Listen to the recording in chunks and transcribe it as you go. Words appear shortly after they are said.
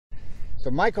So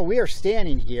Michael, we are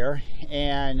standing here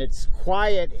and it's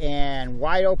quiet and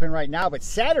wide open right now, but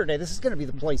Saturday this is going to be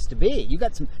the place to be. You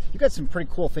got some pretty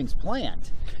cool things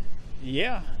planned.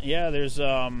 Yeah, there's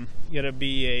going to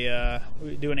be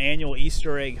we do an annual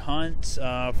Easter egg hunt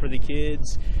for the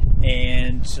kids,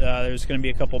 and there's going to be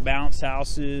a couple bounce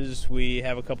houses. We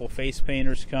have a couple face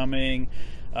painters coming.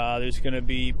 There's going to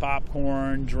be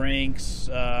popcorn, drinks,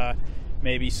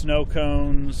 maybe snow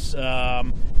cones.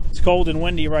 It's cold and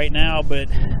windy right now, but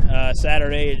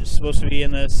Saturday it's supposed to be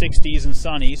in the 60s and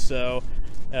sunny, so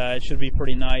it should be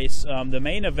pretty nice. The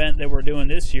main event that we're doing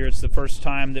this year, it's the first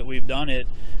time that we've done it,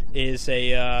 is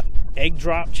a egg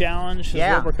drop challenge, is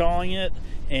what we're calling it.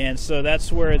 And so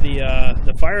that's where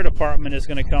the fire department is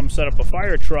going to come set up a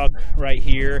fire truck right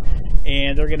here,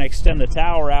 and they're going to extend the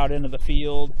tower out into the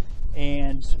field.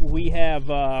 And we have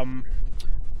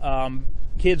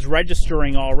kids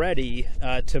registering already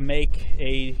to make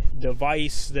a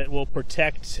device that will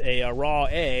protect a raw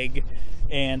egg.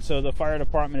 And so the fire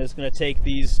department is going to take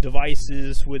these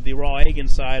devices with the raw egg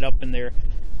inside up in their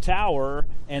tower,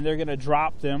 and they're going to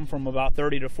drop them from about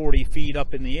 30 to 40 feet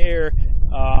up in the air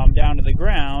down to the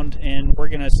ground, and we're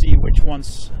going to see which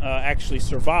ones actually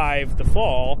survive the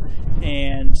fall.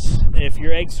 And if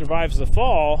your egg survives the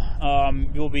fall,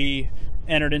 you'll be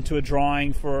entered into a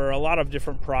drawing for a lot of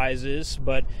different prizes.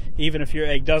 But even if your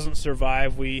egg doesn't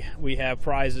survive, we have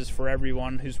prizes for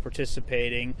everyone who's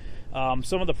participating.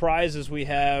 Some of the prizes we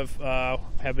have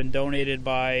been donated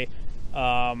by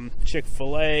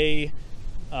Chick-fil-A,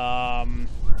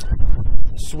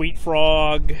 Sweet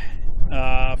Frog,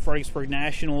 Fredericksburg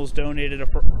Nationals donated a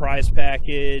prize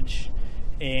package,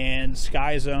 and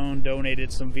Sky Zone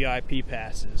donated some VIP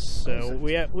passes. So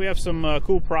we have some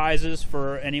cool prizes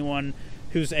for anyone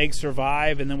whose eggs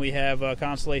survive, and then we have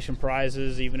consolation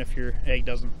prizes even if your egg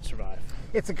doesn't survive.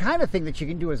 It's the kind of thing that you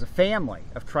can do as a family,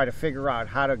 of try to figure out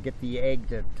how to get the egg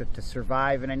to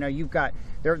survive. And I know you've got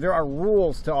there are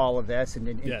rules to all of this,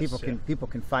 and yes, people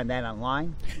can find that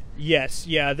online. Yes,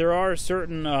 there are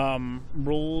certain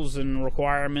rules and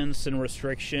requirements and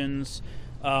restrictions.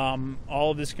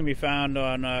 All of this can be found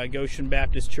on Goshen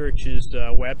Baptist Church's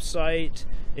website.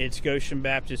 It's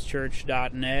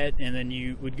goshenbaptistchurch.net, and then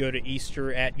you would go to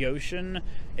Easter at Goshen,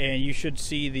 and you should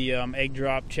see the egg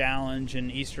drop challenge and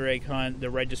Easter egg hunt, the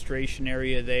registration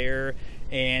area there.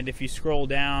 And if you scroll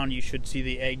down, you should see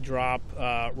the egg drop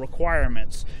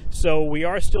requirements. So we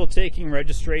are still taking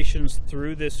registrations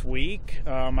through this week.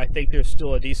 I think there's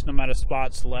still a decent amount of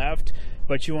spots left,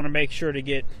 but you want to make sure to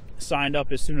get signed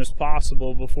up as soon as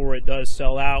possible before it does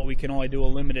sell out. We can only do a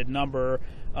limited number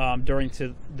during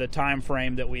the time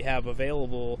frame that we have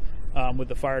available with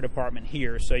the fire department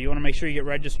here. So you want to make sure you get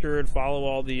registered, follow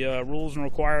all the rules and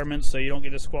requirements so you don't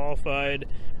get disqualified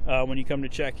when you come to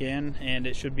check in, and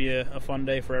it should be a fun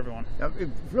day for everyone.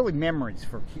 Really memories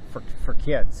for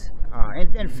kids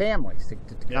and families to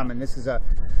come, and this is a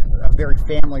very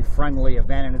family-friendly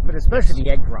event, but especially the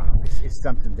egg drop is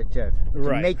something that to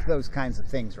make those kinds of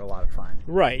things are a lot of fun.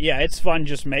 Right, yeah, it's fun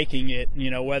just making it.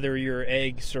 Whether your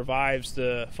egg survives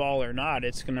the fall or not,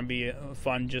 it's going to be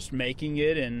fun just making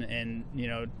it and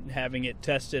having it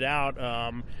tested out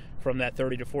from that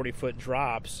 30 to 40 foot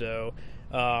drop. So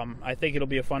I think it'll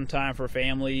be a fun time for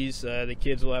families. The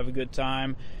kids will have a good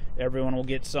time. Everyone will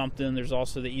get something. There's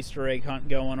also the Easter egg hunt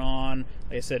going on.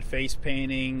 Like I said, face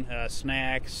painting,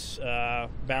 snacks,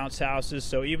 bounce houses.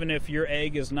 So even if your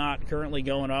egg is not currently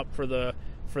going up for the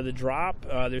drop,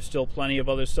 there's still plenty of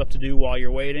other stuff to do while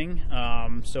you're waiting.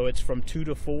 So it's from 2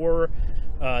 to 4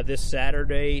 this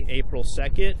Saturday, April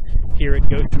 2nd, here at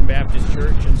Goshen Baptist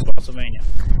Church in Spotsylvania.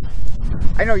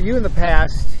 I know you in the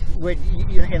past,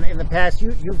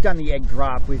 you've done the egg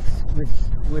drop with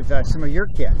some of your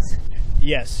kids.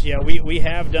 Yes, we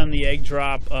have done the egg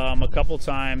drop a couple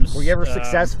times. Were you ever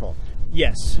successful?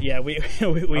 Yes,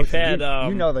 we've had.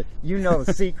 You know the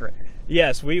secret.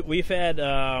 Yes, we've had.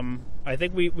 I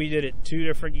think we did it 2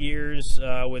 different years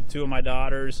with 2 of my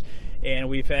daughters, and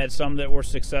we've had some that were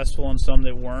successful and some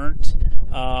that weren't.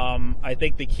 I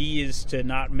think the key is to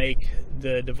not make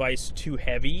the device too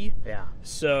heavy. Yeah.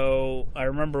 So I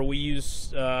remember we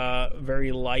used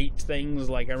very light things,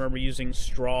 like I remember using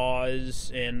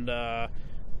straws and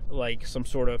like some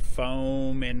sort of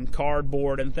foam and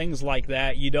cardboard and things like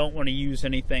that. You don't want to use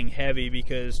anything heavy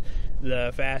because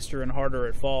the faster and harder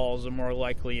it falls, the more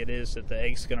likely it is that the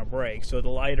egg's going to break. So the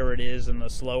lighter it is and the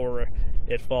slower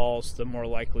it falls, the more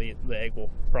likely the egg will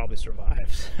probably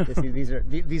survive. These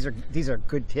are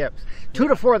good tips. 2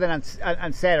 to 4 then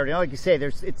on Saturday. Like you say,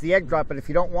 it's the egg drop, but if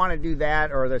you don't want to do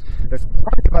that, or there's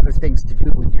plenty of other things to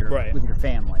do with your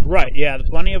family. Right. Yeah. There's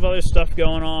plenty of other stuff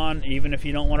going on. Even if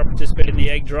you don't want to participate in the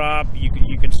egg drop,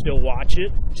 you can still watch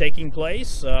it taking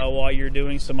place while you're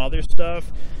doing some other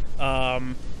stuff.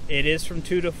 It is from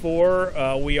 2 to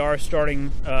 4. We are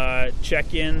starting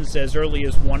check-ins as early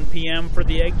as 1 p.m. for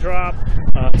the egg drop.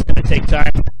 It's going to take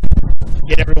time to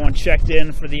get everyone checked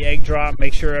in for the egg drop,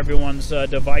 make sure everyone's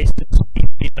devices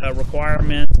meet the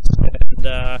requirements.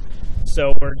 And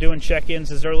so we're doing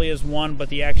check-ins as early as 1, but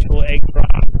the actual egg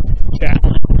drop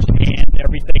challenge and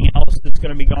everything else that's going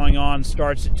to be going on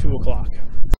starts at 2 o'clock.